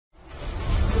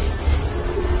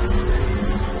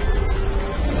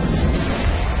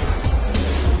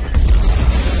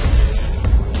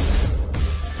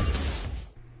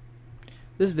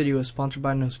This video is sponsored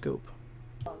by NoScope.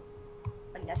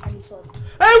 And that's how you slept. Hey,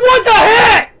 what the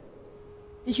heck?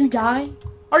 Did you die?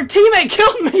 Our teammate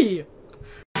killed me!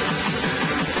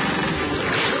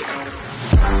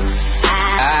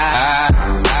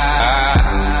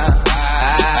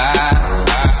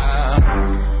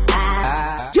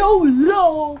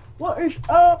 YOLO! What is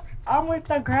up? I'm with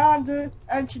the Grounder,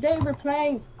 and today we're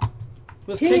playing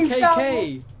With Team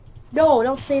KKK. No,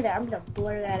 don't say that. I'm gonna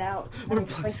blur that out. We're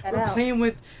Out. playing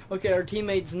with... Okay, our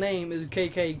teammate's name is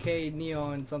KKK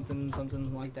Neon something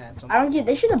like that. Something. I don't get...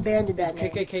 They should have abandoned that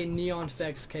It's name. KKK Neon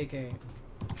Fex KK.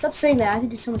 Stop saying that. I have to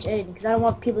do so much editing, because I don't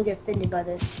want people to get offended by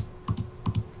this.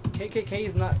 KKK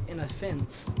is not an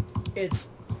offense. It's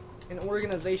an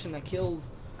organization that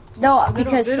kills... No,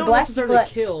 because they the don't black necessarily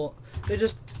people... kill. They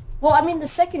just... Well, I mean, the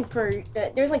second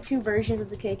there's like two versions of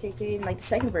the KKK, and like the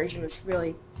second version was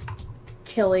really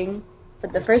killing,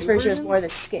 but the first version was more the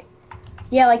scare.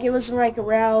 Yeah, like it was like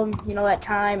around that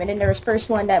time, and then there was first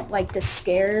one that like to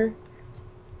scare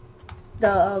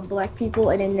the black people,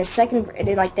 and then the second, and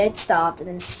then like that stopped, and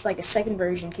then it's like a second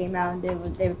version came out, and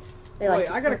they like.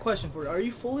 Wait, I got a question for you. Are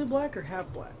you fully black or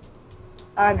half black?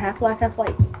 I'm half black, half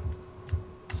white.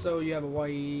 So you have a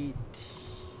white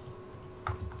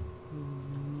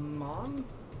mom?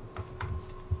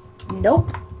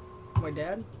 Nope. My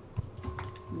dad?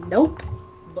 Nope.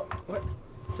 But what?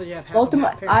 So you have half Both of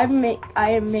my parents. I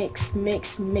am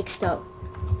mixed up.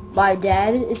 My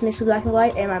dad is mixed with black and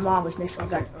white, and my mom was mixed with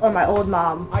black. Okay. Or my old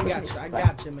mom. I was got mixed you. I with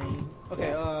black. got you, man. Okay.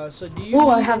 Yeah. So do you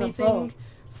I need have a anything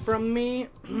from me?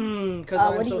 Because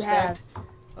I'm what do so you stacked.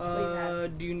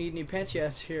 have? Do you need any pants?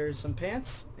 Yes. Here's some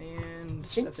pants, and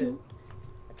Should that's it. you?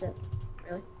 That's it.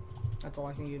 Really? That's all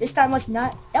I can give. This time was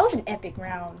not. That was an epic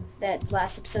round. That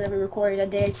last episode that we recorded a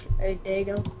day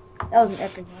ago. That was an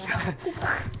epic round.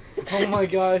 Oh my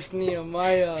gosh,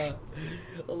 Nehemiah.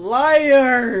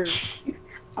 Liar!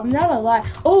 I'm not a liar.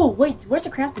 Oh, wait, where's the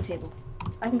crafting table?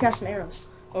 I can craft some arrows.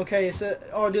 Okay, so,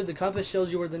 oh dude, the compass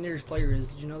shows you where the nearest player is.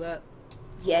 Did you know that?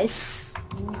 Yes.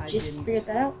 You I just didn't. figured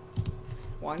that out?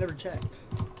 Well, I never checked.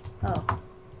 Oh.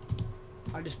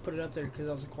 I just put it up there because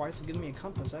I was like, why is it giving me a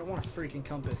compass? I don't want a freaking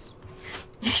compass.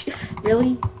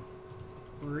 Really?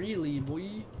 Really,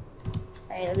 boy?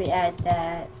 Alright, let me add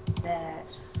that.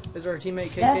 Is our teammate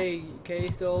Steph?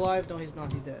 KKK still alive? No, he's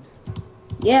not. He's dead.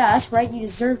 Yeah, that's right. You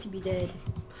deserve to be dead.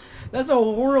 That's a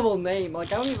horrible name.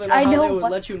 Like, I don't even know I how know, they would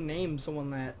what? let you name someone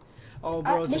that. Oh,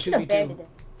 bro, They it's should a have 2v2. abandoned it.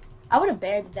 I would have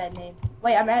abandoned that name.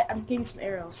 Wait, I'm getting some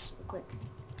arrows real quick.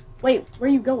 Wait, where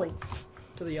are you going?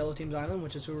 To the yellow team's island,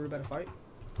 which is who we're about to fight.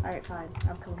 Alright, fine.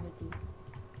 I'm coming with you.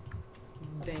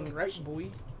 Dang right, boy.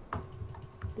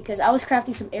 Because I was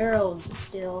crafting some arrows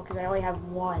still, because I only have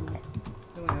one.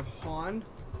 Then we have Han.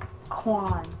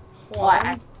 Quan.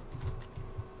 Juan.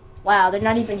 Wow, they're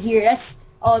not even here. That's...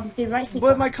 Oh, they might say...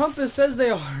 But my compass says they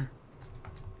are.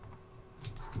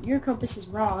 Your compass is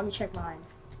wrong. Let me check mine.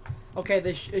 Okay,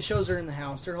 it shows they're in the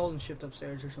house. They're holding shift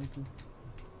upstairs or something.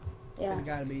 Yeah. It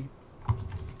gotta be.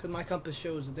 Because my compass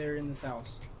shows that they're in this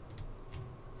house.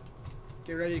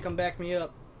 Get ready to come back me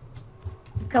up.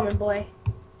 I'm coming, boy.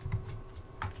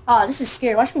 Oh, this is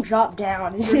scary. Watch them drop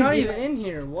down. They're not even in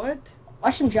here. What?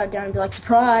 Watch them drop down and be like,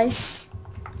 surprise.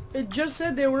 It just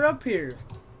said they were up here.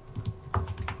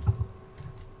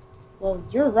 Well,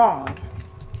 you're wrong.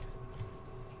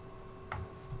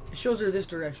 It shows her this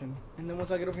direction. And then once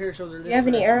I get up here, it shows her this Do you have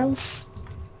any direction. arrows?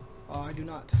 I do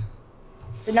not.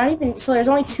 They're not even... So there's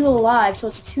only 2 alive, so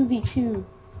it's a 2v2.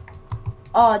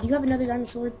 Oh, do you have another diamond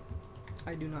sword?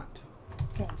 I do not.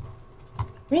 Okay.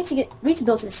 We need to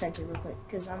build to the center real quick,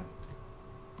 because I'm...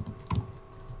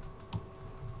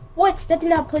 What? That did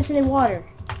not place any water.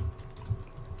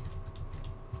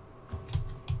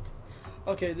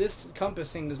 Okay, this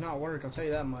compass thing does not work, I'll tell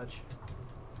you that much.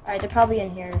 Alright, they're probably in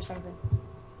here or something.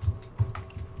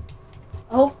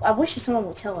 I wish someone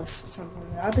would tell us something.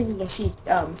 I don't think you can see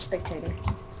spectator.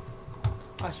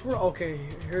 I swear, okay,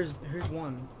 here's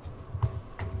one.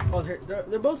 Oh,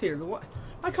 they're both here.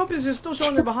 My compass is still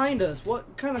showing they're behind us.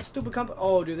 What kind of stupid compass?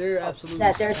 Oh, dude, they're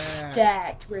absolutely They're stacked.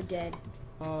 stacked. We're dead.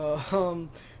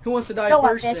 Who wants to die No, I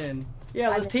first missed. then? Yeah,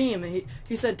 let's team.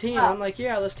 He said team. Oh. I'm like,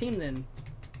 yeah, let's team then.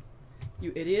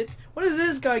 You idiot. What is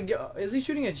this guy? Is he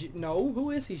shooting at you? No,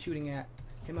 who is he shooting at?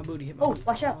 Hit my booty, hit my booty.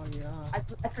 Watch out. Oh, yeah.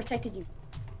 I protected you.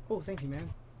 Oh, thank you, man.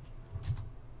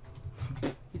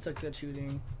 He sucks at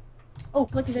shooting. Oh,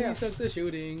 collect his He arrows. sucks at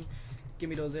shooting. Give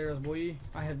me those arrows, boy.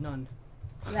 I have none.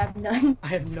 You have none. I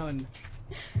have none.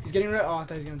 He's getting ready. Oh, I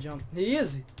thought he was gonna jump. He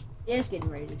is. He is getting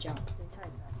ready to jump. What are you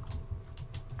talking about?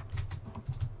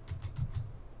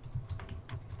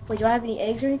 Wait, do I have any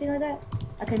eggs or anything like that?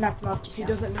 I could knock him off just He now.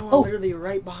 doesn't know I'm Oh. literally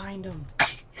right behind him.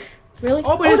 Really?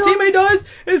 Oh, but his teammate does!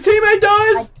 His teammate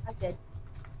does! I did.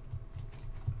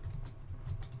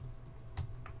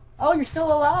 Oh, you're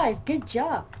still alive. Good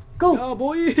job. Go. Oh,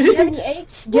 boy. Do you have any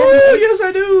eggs? Do Woo, you have any eggs? yes,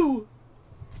 I do!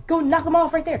 Go knock him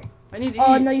off right there. I need to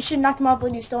Oh, eat. no, you shouldn't knock him off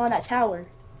when you're still on that tower.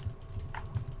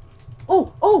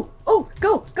 Oh, oh, oh,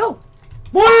 go, go.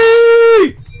 Boy!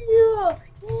 Yeah,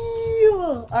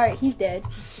 yeah. Alright, he's dead.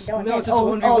 No, it's just a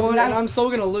 1v1, and I'm still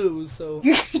gonna lose, so...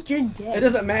 You're dead. It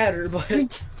doesn't matter,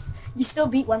 but... You still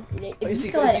beat one. If Is you he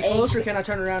still close, or can I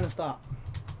turn around and stop?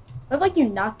 What if, like, you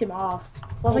knocked him off?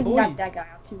 What if, like, you boy. knocked that guy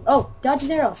off, too? Oh, dodge his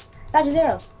arrows. Dodge his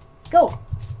arrows. Go.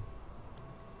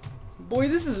 Boy,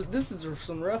 this is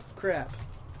some rough crap.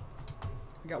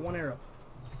 I got one arrow.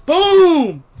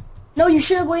 Boom! No, you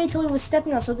should have waited until he was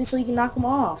stepping on something so you can knock him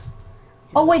off.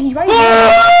 Oh, wait, he's right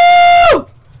here. Woo!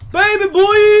 Baby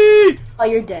boy! Oh,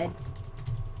 you're dead.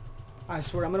 I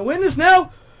swear I'm gonna win this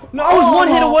now. No, I was one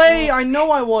hit away. I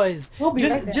know I was. We'll be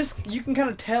right back. Just you can kind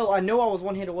of tell. I know I was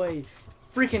one hit away.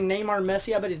 Freaking Neymar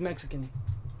Messi. I bet he's Mexican.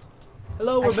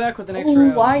 Hello, we're back with the next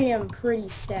round. I am pretty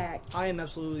stacked. I am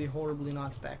absolutely horribly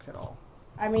not stacked at all.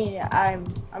 I mean, I'm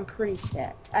pretty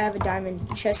stacked. I have a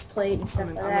diamond chest plate and stuff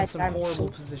I'm like in that. some horrible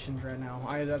positions right now.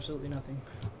 I have absolutely nothing.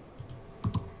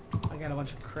 I got a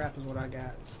bunch of crap is what I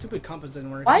got. Stupid compass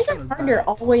didn't work. Why does our partner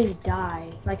always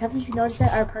die? Like, haven't you noticed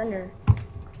that? Our partner.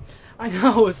 I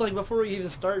know, it's like before we even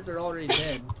start, they're already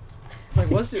dead. It's like,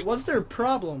 what's their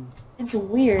problem? It's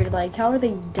weird. Like, how are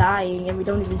they dying and we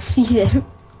don't even see them?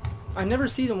 I never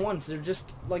see them once. They're just,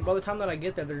 like, by the time that I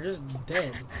get there, they're just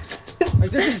dead. Like,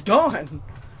 they're just gone.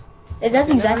 And that's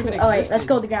They never exactly... even Alright, existed. let's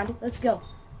go to the ground. Let's go.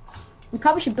 We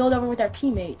probably should build over with our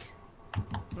teammates.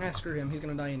 Nah, screw him. He's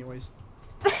gonna die anyways.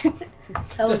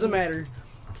 Hell Doesn't yeah. matter.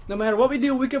 No matter what we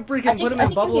do, we can freaking put him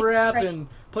in bubble wrap and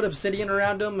put obsidian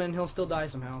around him, and he'll still die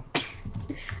somehow.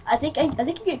 I think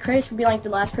you get credits for being like the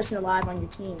last person alive on your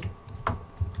team.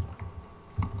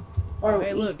 Or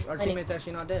Hey, look, our teammate's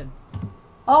actually not dead.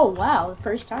 Oh wow, the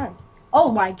first time.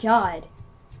 Oh my god.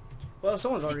 Well,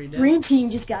 someone's already dead. Green team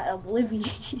just got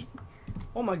obliterated.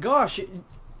 Oh my gosh,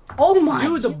 Oh my.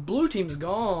 dude, the blue team's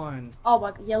gone. Oh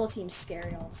my, yellow team's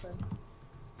scary all of a sudden.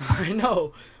 I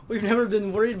know. We've never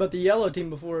been worried about the yellow team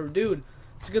before, dude.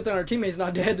 It's a good thing our teammate's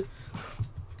not dead.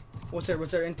 What's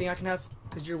there? Anything I can have?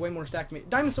 Because you're way more stacked than me.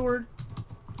 Diamond sword.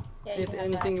 Yeah, you can have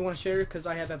Anything that. you want to share? Because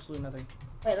I have absolutely nothing.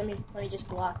 Wait, let me just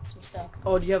block some stuff.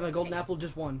 Oh, do you have a golden apple?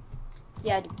 Just one.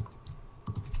 Yeah, I do.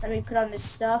 Let me put on this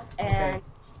stuff and Okay.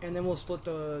 And then we'll split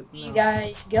the... you no.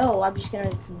 guys go. I'm just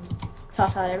gonna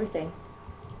toss out everything.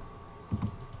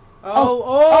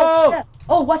 Oh! snap.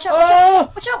 Oh, watch out!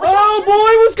 Oh! Watch out! Oh,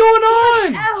 boy, what's going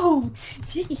on?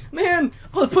 Watch out! Man,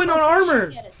 I was putting on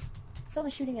armor.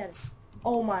 Someone's shooting at us.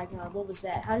 Oh my god, what was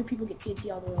that? How do people get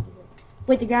TNT all the way over here?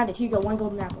 Wait, they grounded. Here you go, one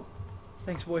golden apple.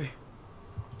 Thanks, boy.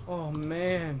 Oh,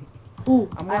 man. Ooh,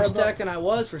 I'm more stacked than I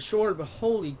was for sure, but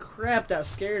holy crap, that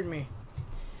scared me.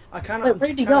 I kind of... Wait, where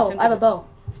did he go? I have a bow.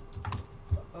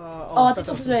 Oh, I thought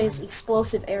those were his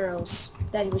explosive arrows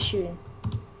that he was shooting.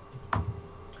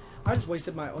 I just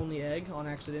wasted my only egg on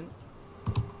accident.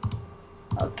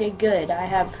 Okay, good. I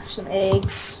have some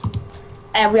eggs.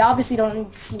 And we obviously don't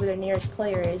need to see where their nearest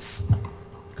player is.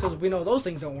 Because we know those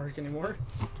things don't work anymore.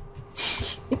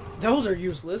 Those are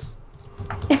useless.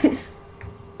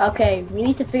 Okay, we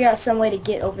need to figure out some way to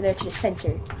get over there to the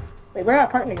center. Wait, where'd our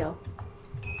partner go?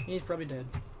 He's probably dead.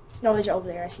 No, he's over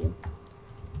there. I see him.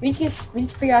 We need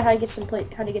to figure out how to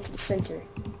get how to get to the center.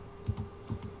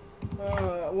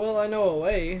 Well, I know a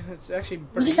way. It's actually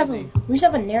pretty We just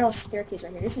have a narrow staircase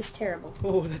right here. This is terrible.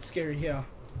 Oh, that's scary, yeah.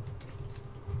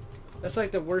 That's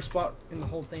like the worst spot in the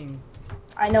whole thing.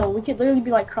 I know, we could literally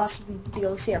be like crossing to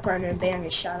go see our partner and bam,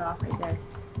 get shot off right there.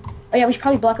 Oh yeah, we should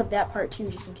probably block up that part too,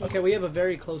 just in case. Okay, we have a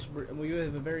very we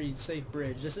have a very safe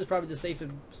bridge. This is probably the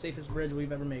safest bridge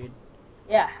we've ever made.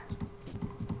 Yeah.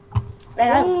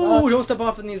 Man, oh, don't step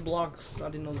off in these blocks. I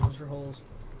didn't know those were holes.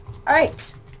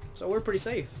 Alright. So we're pretty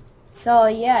safe. So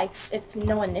yeah, if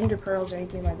no one ender pearls or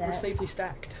anything like that. We're safely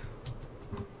stacked.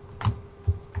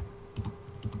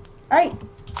 Alright.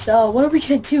 So what are we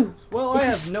gonna do? Well, I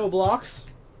have no blocks.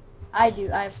 I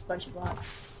do. I have a bunch of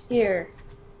blocks. Here.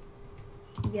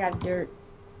 You have dirt.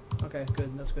 Okay,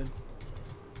 good. That's good.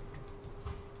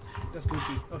 That's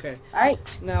goofy. Okay.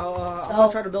 Alright. Now, So, I'm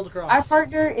gonna try to build across. Our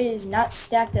partner is not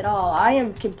stacked at all. I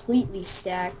am completely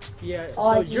stacked. Yeah,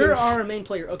 All so I need you're is- our main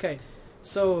player. Okay.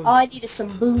 So, All I need is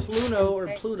some boots.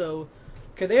 Pluto.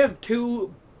 Okay, they have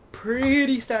two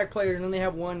pretty stacked players, and then they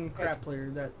have one crap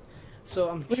player. So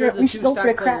I'm sure the two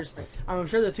stacked players. I'm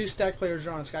sure the two stacked players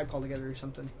are on a Skype call together or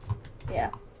something.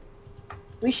 Yeah.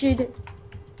 We should.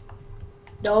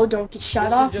 No, don't get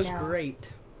shot off This is just now. great.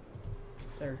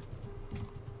 There.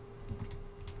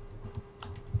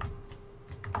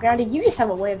 Grounded, you just have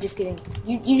a way of just getting...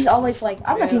 You just always like,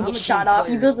 I'm not gonna get shot off.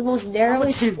 You built the most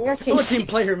narrowest staircase. I'm a team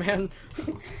player, man.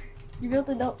 You built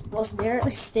the most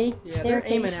narrowest staircase. Yeah, they're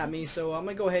aiming at me, so I'm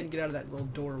gonna go ahead and get out of that little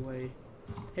doorway.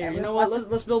 Here, you know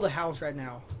what? Let's build a house right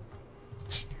now.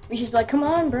 We should be like, come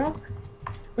on, bro.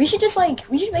 We should just like,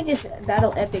 we should make this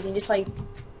battle epic and just like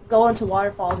go into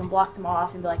waterfalls and block them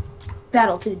off and be like,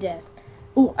 battle to the death.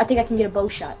 Ooh, I think I can get a bow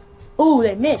shot. Ooh,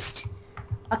 they missed.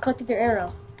 I collected their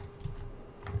arrow.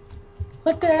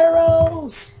 Click the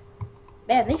arrows!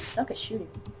 Man, they suck at shooting.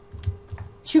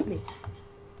 Shoot me.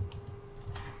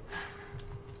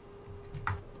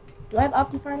 Do I have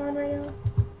Optifine on right now?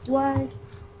 Do I?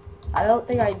 I don't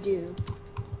think I do.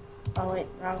 Oh wait,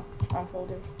 wrong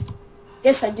folder.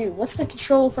 Yes, I do. What's the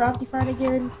control for Optifine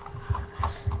again?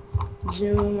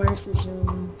 Zoom, where's the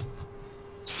zoom?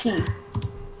 C.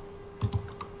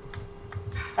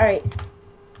 Alright.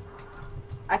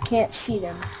 I can't see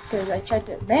them because I tried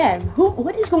to. Man,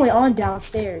 what is going on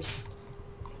downstairs?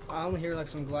 I only hear like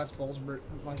some glass balls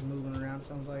like moving around.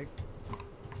 Sounds like.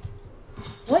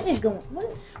 What is going?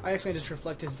 What? I actually just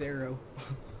reflected his arrow.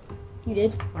 You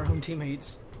did? Our home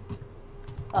teammates.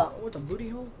 Oh. What the booty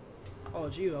hole? Oh,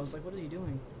 it's you. I was like, what is he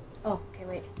doing? Oh, okay,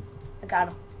 wait. I got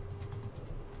him.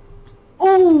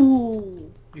 Ooh!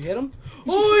 You hit him?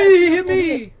 Oh, he hit me!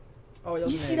 Hit? Oh,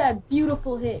 Did you see that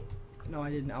beautiful hit? No,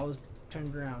 I didn't. I was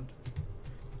turned around.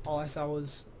 All I saw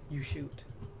was you shoot.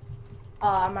 Oh,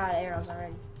 I'm out of arrows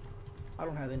already. I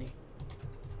don't have any.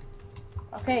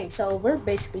 Okay, so we're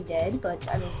basically dead, but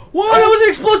I mean... Whoa, that was an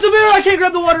explosive arrow! I can't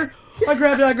grab the water! I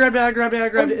grabbed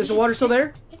it. Is the water still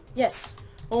there? Yes.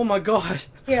 Oh my god.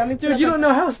 Here, let me Dude, you don't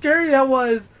know how scary that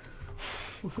was.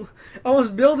 I was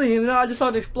building and then I just saw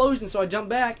an explosion, so I jumped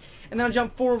back and then I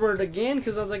jumped forward again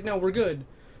because I was like, no, we're good.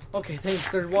 Okay,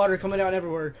 thanks. There's water coming out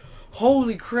everywhere.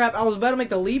 Holy crap, I was about to make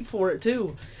the leap for it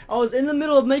too. I was in the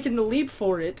middle of making the leap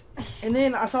for it and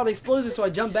then I saw the explosion, so I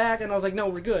jumped back and I was like, no,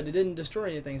 we're good. It didn't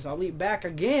destroy anything, so I leaped back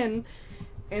again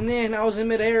and then I was in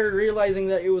midair realizing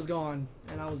that it was gone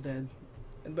and I was dead.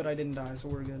 But I didn't die, so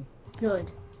we're good.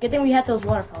 Good. Good thing we had those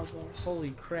waterfalls there.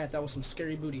 Holy crap, that was some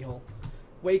scary booty hole.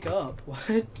 Wake up.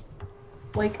 What?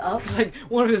 Wake up? It's like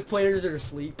one of his players are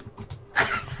asleep.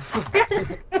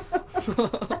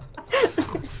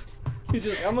 He's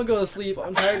just, I'm gonna go to sleep.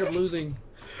 I'm tired of losing.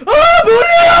 Ah,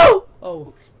 booty hole!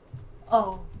 Oh.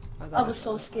 Oh. I was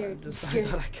so scared. I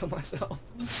thought I killed myself.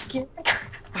 You scared?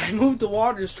 I moved the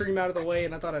water stream out of the way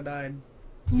and I thought I died.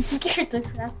 You scared the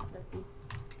crap out of me.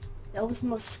 That was the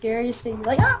most scariest thing.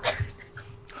 Like, ah!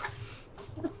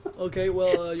 Okay,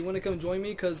 well, you want to come join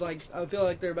me? Because, like, I feel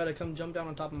like they're about to come jump down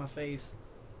on top of my face.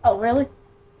 Oh, really?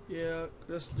 Yeah,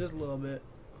 just a little bit.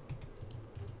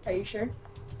 Are you sure?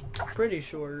 Pretty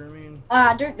sure, I mean...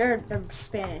 They're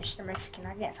Spanish. They're Mexican.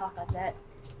 I can't talk like that.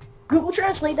 Google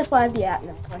Translate, that's why I have the app.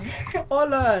 No.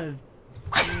 Hola!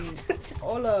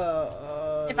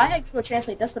 Hola, If I had Google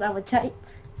Translate, that's what I would type.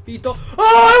 Pito. Oh,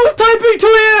 I was typing to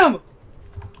him!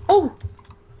 Oh!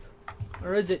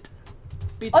 Or is it?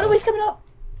 Pito. Oh, no, he's coming up!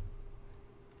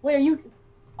 Wait, are you...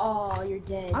 Oh, you're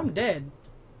dead. I'm dead.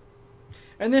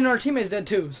 And then our teammate's dead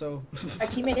too, so... Our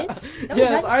teammate is? No,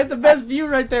 yes, I had the best view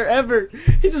right there ever.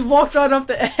 He just walked right off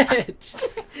the edge.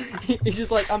 He's just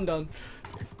like, I'm done.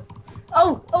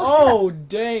 Oh,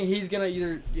 dang. He's gonna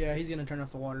either... Yeah, he's gonna turn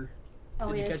off the water.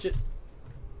 Oh, Did you catch it?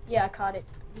 Yeah, I caught it.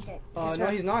 No,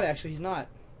 he's not actually. He's not.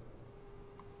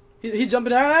 He's jumping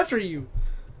down after you.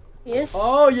 He is?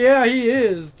 Oh, yeah, he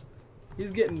is. He's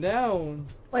getting down.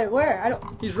 Wait, where? I don't...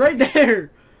 He's right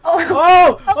there.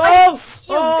 Oh!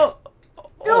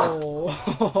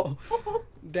 Oh!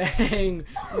 Dang.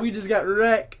 We just got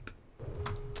wrecked.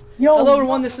 Yo, Hello,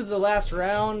 everyone. This is the last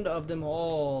round of them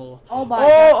all. Oh, my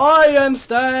God. I am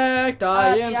stacked.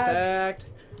 I am stacked.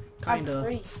 Kinda. I'm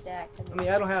pretty stacked. I mean,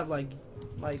 I don't have, like,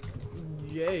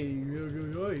 yay,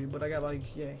 but I got, like,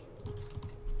 yay.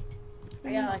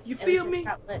 I got, like, you feel me?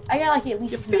 I got, like, at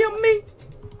least... You feel me?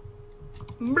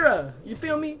 Bruh, you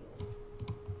feel me?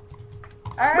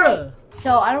 Alright, bruh.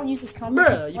 So I don't use this compass.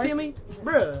 Bruh, you feel me?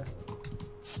 Bruh.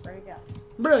 Swear to God.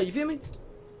 Bruh, you feel me?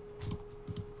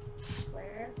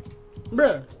 Swear.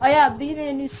 Bruh. Oh yeah, beginning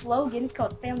a new slogan. It's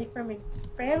called family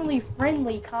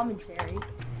friendly commentary.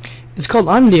 It's called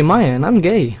I'm Nehemiah and I'm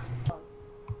gay. Oh,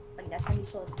 like that's how you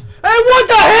slogan. Hey, what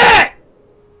the heck?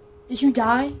 Did you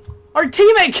die? Our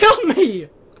teammate killed me.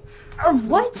 Or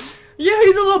what? Yeah,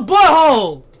 he's a little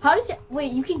butthole. How did you...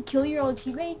 Wait, you can kill your own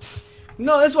teammates?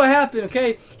 No, that's what happened,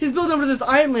 okay? He's building over this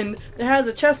island that has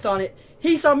a chest on it.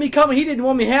 He saw me coming. He didn't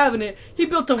want me having it. He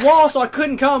built a wall so I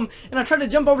couldn't come, and I tried to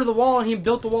jump over the wall, and he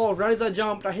built the wall. Right as I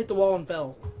jumped, I hit the wall and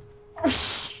fell.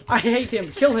 I hate him.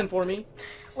 Kill him for me.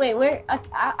 Wait, where? I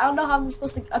don't know how I'm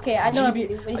supposed to. Okay, I know.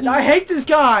 I hate this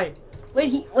guy.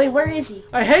 Wait, where is he?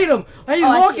 I hate him. He's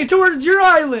walking towards your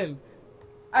island.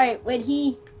 All right, when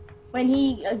he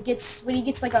gets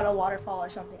like on a waterfall or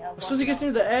something. As soon as he gets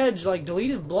near the edge, like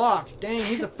delete his block. Dang,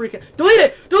 he's a freaking delete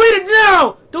it! Delete it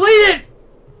now! Delete it!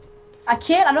 I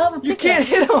can't. I don't have a pickaxe. You can't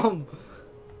hit him.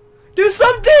 Do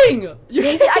something. I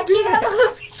can't. I don't have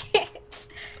a pickaxe.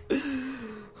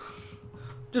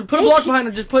 Just put a block behind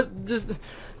him. Just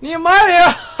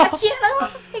Nehemiah. I can't. I don't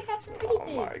have a pickaxe or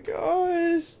anything. Oh my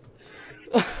gosh.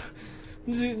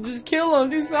 just kill him.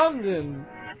 Do something.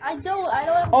 I don't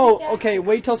have a Oh, okay.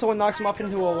 Wait till someone knocks him up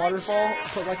into a waterfall.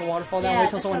 Put like a waterfall down. Yeah, Wait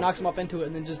till someone knocks him up into it,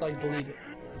 and then just like delete it.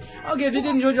 Okay, if you did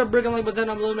enjoy, drop a brick on like button.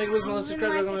 I'm Lou. Make a wish on the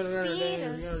subscribe.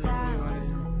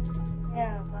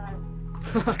 Yeah, bye.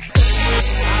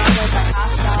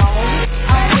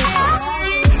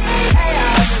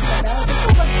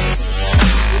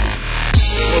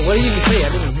 What did you even say? I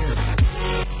didn't hear.